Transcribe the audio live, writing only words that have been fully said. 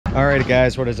Alrighty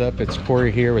guys, what is up? It's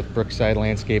Corey here with Brookside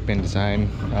Landscape and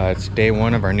Design. It's day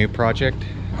one of our new project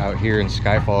out here in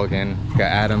Skyfall again.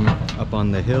 Got Adam up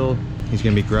on the hill. He's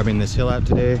gonna be grubbing this hill out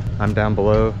today. I'm down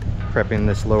below prepping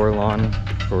this lower lawn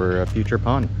for a future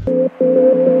pond.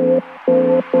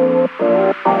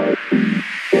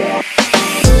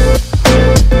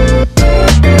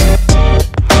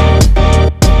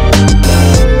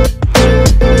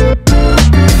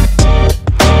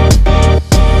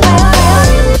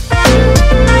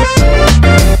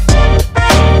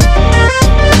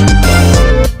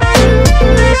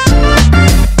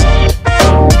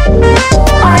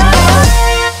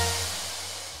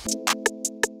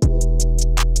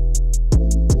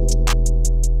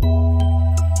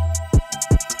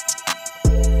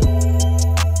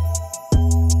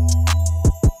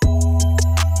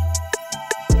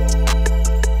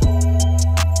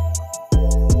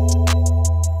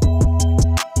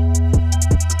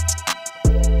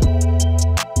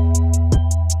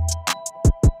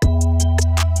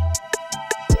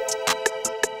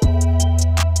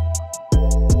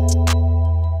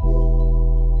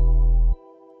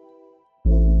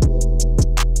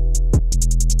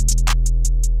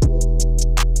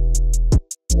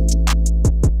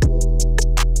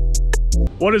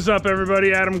 What is up,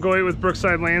 everybody? Adam Goit with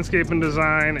Brookside Landscape and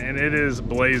Design, and it is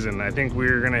blazing. I think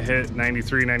we're gonna hit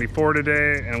 93, 94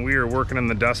 today, and we are working in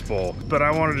the Dust Bowl. But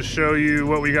I wanted to show you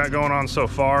what we got going on so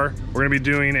far. We're gonna be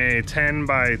doing a 10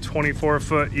 by 24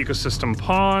 foot ecosystem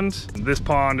pond. This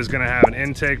pond is gonna have an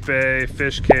intake bay,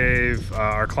 fish cave.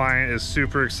 Our client is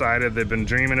super excited. They've been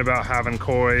dreaming about having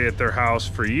koi at their house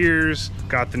for years.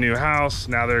 Got the new house.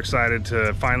 Now they're excited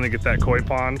to finally get that koi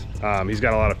pond. He's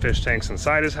got a lot of fish tanks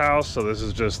inside his house, so this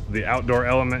is just the outdoor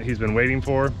element he's been waiting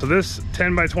for. So this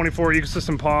 10 by 24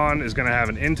 ecosystem pond is going to have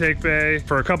an intake bay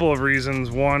for a couple of reasons.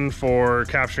 One, for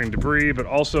capturing debris, but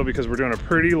also because we're doing a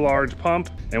pretty large pump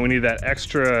and we need that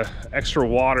extra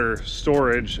water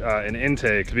storage and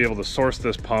intake to be able to source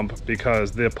this pump,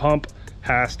 because the pump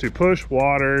has to push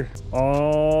water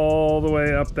all the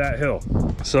way up that hill.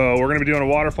 So we're gonna be doing a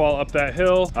waterfall up that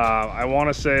hill. I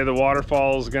wanna say the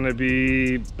waterfall is gonna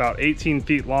be about 18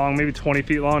 feet long, maybe 20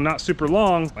 feet long, not super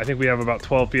long. I think we have about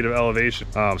 12 feet of elevation.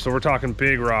 So we're talking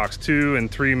big rocks, 2 and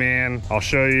 3 man. I'll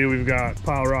show you, we've got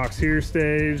pile rocks here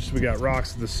staged, we got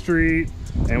rocks at the street,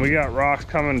 and we got rocks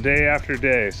coming day after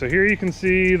day. So here you can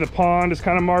see the pond is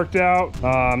kind of marked out.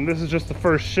 This is just the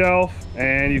first shelf,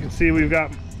 and you can see we've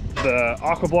got the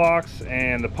aqua blocks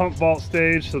and the pump vault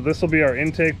stage. So this will be our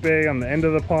intake bay on the end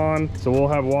of the pond. So we'll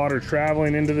have water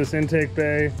traveling into this intake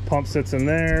bay. Pump sits in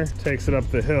there, takes it up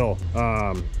the hill.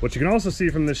 What you can also see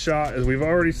from this shot is we've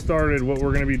already started what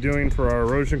we're going to be doing for our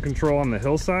erosion control on the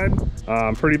hillside.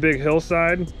 Pretty big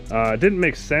hillside. It didn't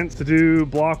make sense to do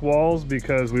block walls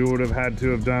because we would have had to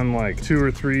have done like 2 or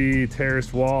 3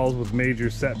 terraced walls with major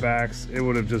setbacks. It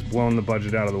would have just blown the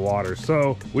budget out of the water.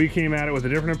 So we came at it with a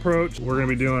different approach. We're going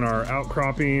to be doing our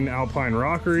outcropping Alpine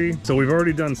Rockery. So we've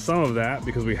already done some of that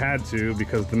because we had to,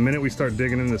 because the minute we start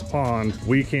digging in this pond,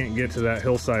 we can't get to that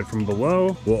hillside from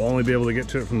below. We'll only be able to get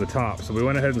to it from the top. So we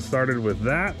went ahead and started with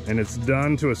that, and it's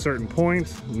done to a certain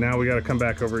point. Now we got to come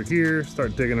back over here,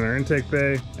 start digging in our intake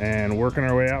bay and working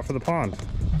our way out for the pond.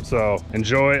 So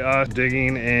enjoy us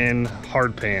digging in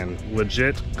hard pan.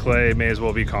 Legit clay, may as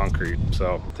well be concrete.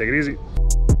 So take it easy.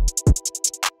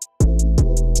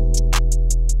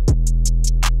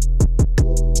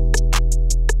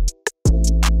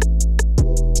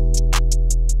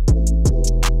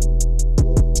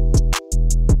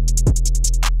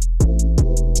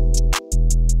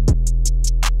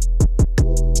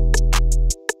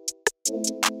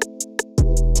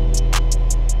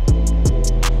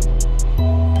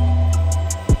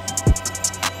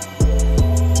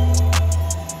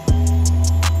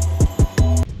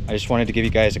 I just wanted to give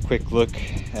you guys a quick look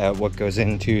at what goes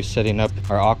into setting up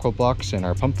our aqua blocks and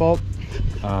our pump vault.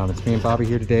 It's me and Bobby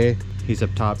here today. He's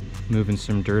up top moving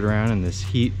some dirt around in this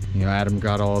heat. You know, Adam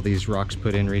got all these rocks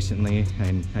put in recently,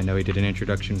 and I know he did an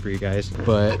introduction for you guys.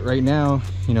 But right now,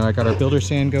 you know, I got our builder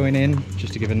sand going in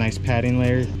just to give a nice padding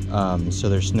layer, so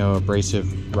there's no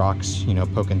abrasive rocks, you know,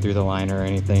 poking through the liner or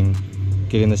anything.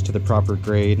 Getting this to the proper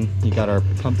grade. You got our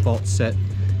pump vault set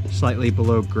slightly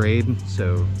below grade,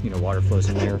 so you know, water flows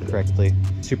in there correctly.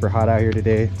 Super hot out here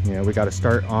today. You know, we got to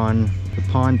start on the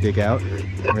pond dig out.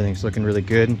 Everything's looking really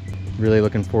good. Really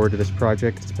looking forward to this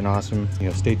project. It's been awesome. You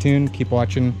know, stay tuned, keep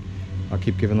watching. I'll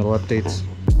keep giving little updates.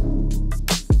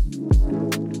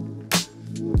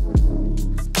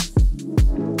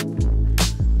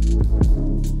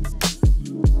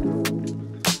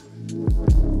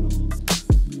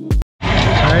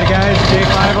 Alright guys, day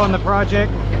 5 on the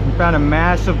project. We found a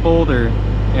massive boulder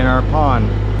in our pond.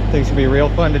 Things can be real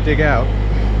fun to dig out.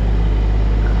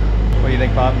 What do you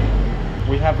think, Bob?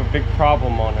 We have a big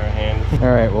problem on our hands. All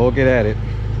right, well, we'll get at it.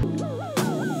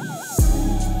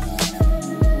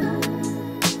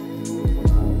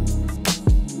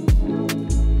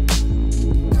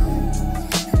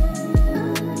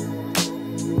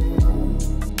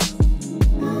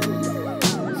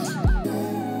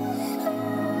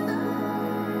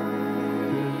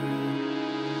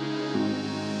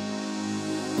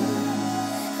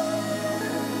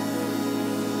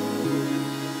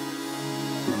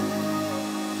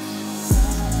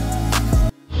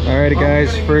 Alrighty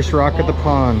guys, first rock at the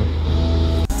pond.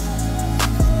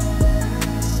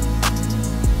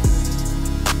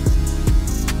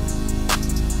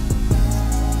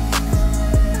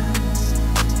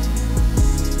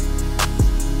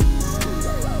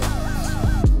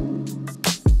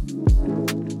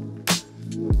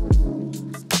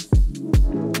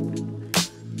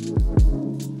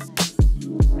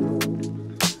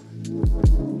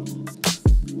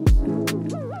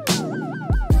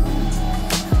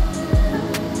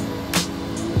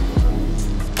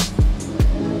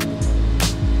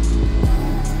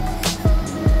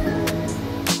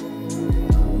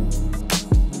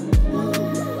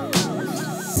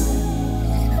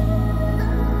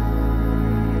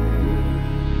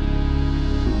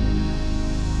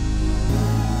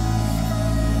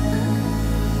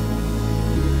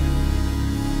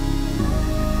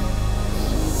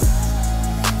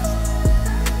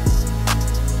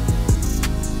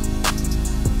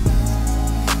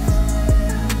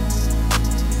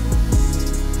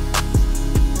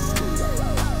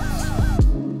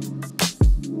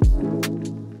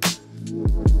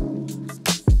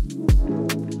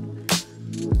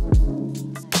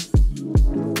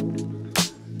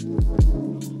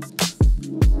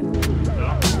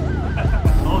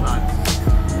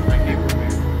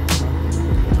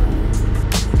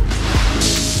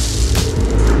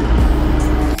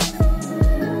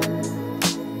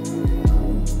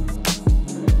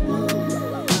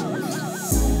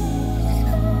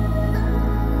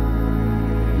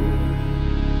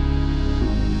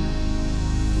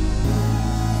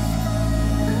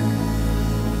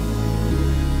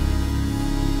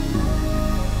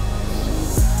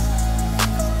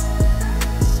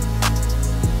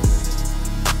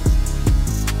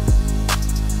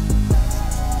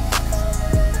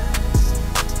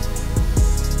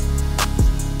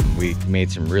 We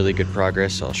made some really good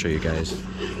progress, so I'll show you guys.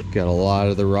 Got a lot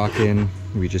of the rock in.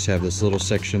 We just have this little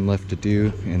section left to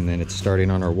do, and then it's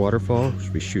starting on our waterfall.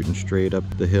 Should be shooting straight up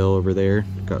the hill over there.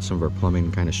 Got some of our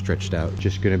plumbing kind of stretched out.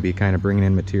 Just gonna be kind of bringing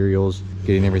in materials,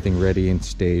 getting everything ready and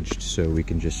staged so we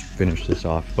can just finish this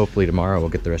off. Hopefully tomorrow we'll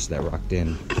get the rest of that rocked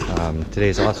in.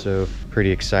 Today's also a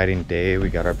pretty exciting day. We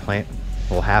got our plant,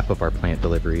 well, half of our plant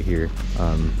delivery here.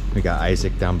 We got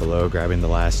Isaac down below grabbing the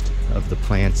last of the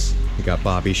plants. We got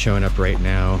Bobby showing up right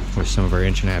now with some of our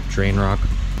 1.5-inch drain rock,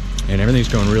 and everything's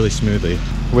going really smoothly.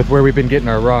 With where we've been getting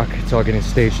our rock, it's all getting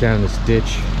staged down in this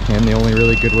ditch, and the only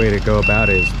really good way to go about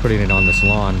it is putting it on this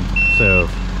lawn. So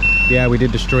yeah, we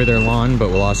did destroy their lawn, but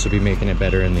we'll also be making it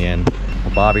better in the end.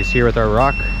 Well, Bobby's here with our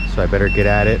rock, so I better get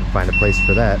at it and find a place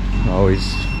for that.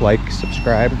 Always like,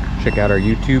 subscribe, check out our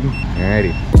YouTube.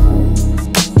 Alrighty.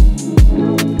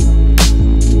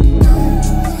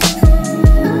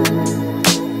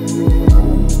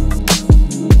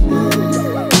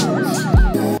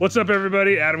 What's up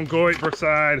everybody? Adam Goit,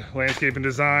 Brookside Landscape and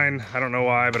Design. I don't know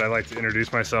why, but I like to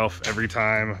introduce myself every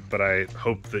time, but I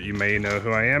hope that you may know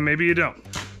who I am. Maybe you don't.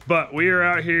 But we are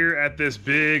out here at this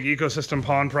big ecosystem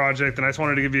pond project, and I just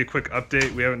wanted to give you a quick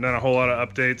update. We haven't done a whole lot of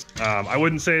updates. I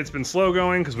wouldn't say it's been slow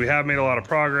going because we have made a lot of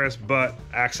progress, but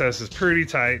access is pretty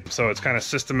tight, so it's kind of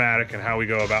systematic in how we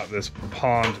go about this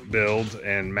pond build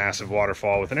and massive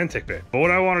waterfall with an intake bay. But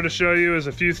what I wanted to show you is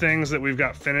a few things that we've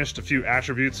got finished, a few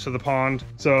attributes to the pond.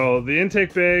 So the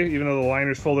intake bay, even though the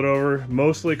liner's folded over,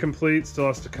 mostly complete, still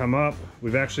has to come up.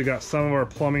 We've actually got some of our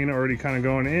plumbing already kind of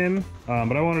going in,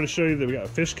 but I wanted to show you that we got a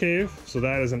fish cave. So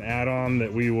that is an add-on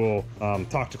that we will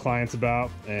talk to clients about,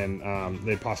 and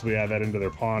they possibly add that into their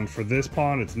pond. For this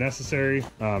pond, it's necessary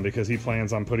because he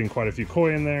plans on putting quite a few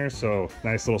koi in there, so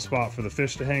nice little spot for the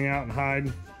fish to hang out and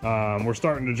hide. We're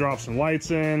starting to drop some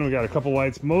lights in. We got a couple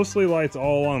lights, mostly lights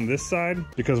all on this side,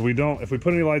 because if we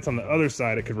put any lights on the other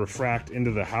side, it could refract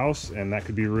into the house, and that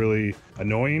could be really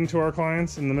annoying to our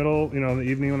clients in the middle, in the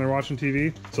evening when they're watching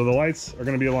TV. So the lights are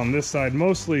going to be along this side,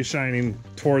 mostly shining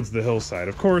towards the hillside.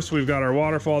 Of course, we've got our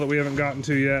waterfall that we haven't gotten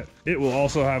to yet. It will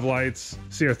also have lights.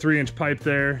 See our 3-inch pipe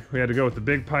there? We had to go with the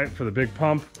big pipe for the big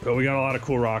pump, but we got a lot of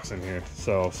cool rocks in here.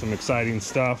 So some exciting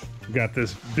stuff. We got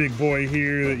this big boy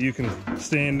here that you can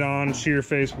stand on, sheer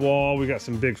face wall. We got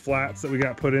some big flats that we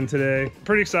got put in today.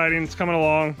 Pretty exciting, it's coming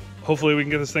along. Hopefully we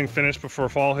can get this thing finished before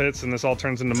fall hits and this all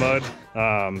turns into mud.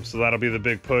 So that'll be the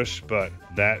big push, but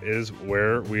that is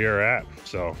where we are at.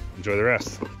 So enjoy the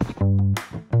rest.